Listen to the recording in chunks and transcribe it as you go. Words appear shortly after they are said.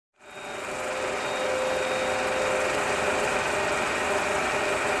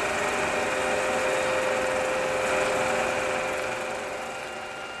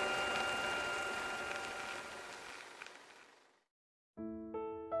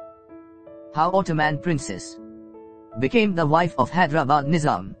How Ottoman Princess became the wife of Hyderabad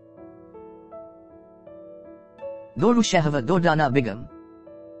Nizam. Dürrüşehvar Durdana Begum,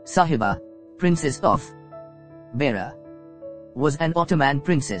 Sahiba, Princess of Berar, was an Ottoman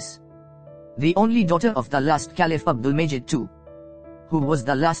princess, the only daughter of the last Caliph Abdulmejid II, who was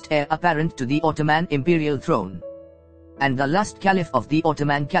the last heir apparent to the Ottoman Imperial throne, and the last Caliph of the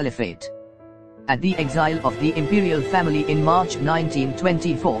Ottoman Caliphate. At the exile of the imperial family in March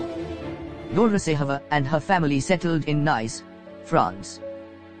 1924, Dürrüşehvar and her family settled in Nice, France.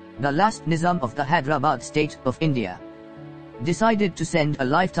 The last Nizam of the Hyderabad State of India decided to send a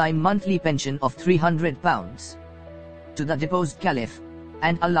lifetime monthly pension of £300 to the deposed Caliph,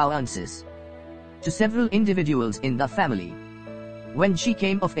 and allowances to several individuals in the family. When she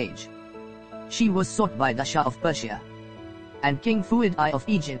came of age, she was sought by the Shah of Persia and King Fuad I of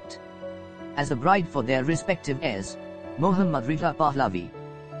Egypt as a bride for their respective heirs, Mohammed Reza Pahlavi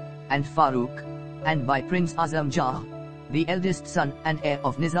and Farouk, and by Prince Azam Jah, the eldest son and heir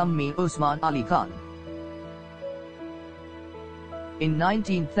of Nizam Mir Osman Ali Khan. In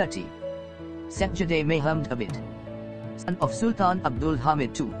 1930, Shehzade Mohammed, son of Sultan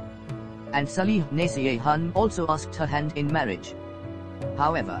Abdulmejid II, and Salih Nasir Khan also asked her hand in marriage.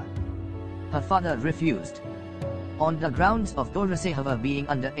 However, her father refused, on the grounds of Dürrüşehvar being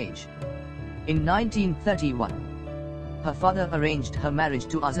underage. In 1931, her father arranged her marriage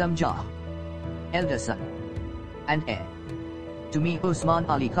to Azam Jah, elder son and heir to Mir Osman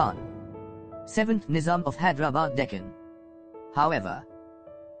Ali Khan, 7th Nizam of Hyderabad Deccan. However,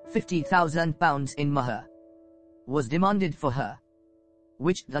 £50,000 in mahr was demanded for her,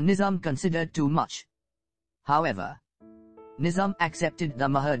 which the Nizam considered too much. However, Nizam accepted the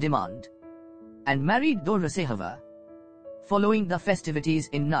mahr demand and married Dürrüşehvar. Following the festivities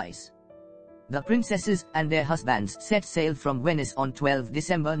in Nice, the princesses and their husbands set sail from Venice on 12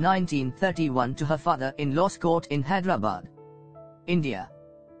 December 1931 to her father-in-law's court in Hyderabad, India.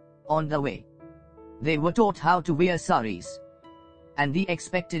 On the way, they were taught how to wear saris and the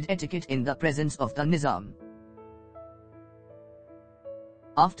expected etiquette in the presence of the Nizam.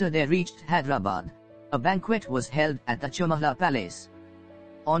 After they reached Hyderabad, a banquet was held at the Chamahla Palace.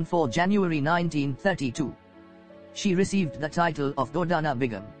 On 4 January 1932, she received the title of Durdana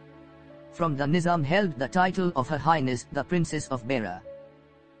Begum. From the Nizam held the title of Her Highness the Princess of Berar.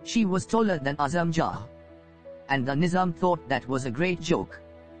 She was taller than Azam Jah, and the Nizam thought that was a great joke.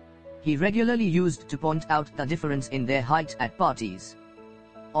 He regularly used to point out the difference in their height at parties.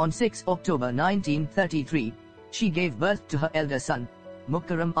 On 6 October 1933, she gave birth to her elder son,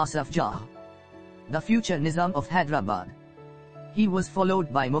 Mukarram Asaf Jah, the future Nizam of Hyderabad. He was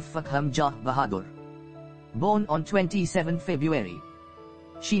followed by Mufakham Jah Bahadur, born on 27 February.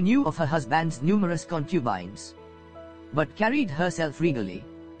 She knew of her husband's numerous concubines, but carried herself regally.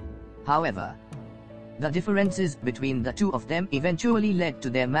 However, the differences between the two of them eventually led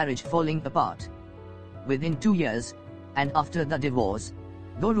to their marriage falling apart. Within 2 years, and after the divorce,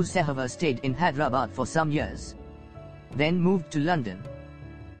 Dürrüşehvar stayed in Hyderabad for some years, then moved to London.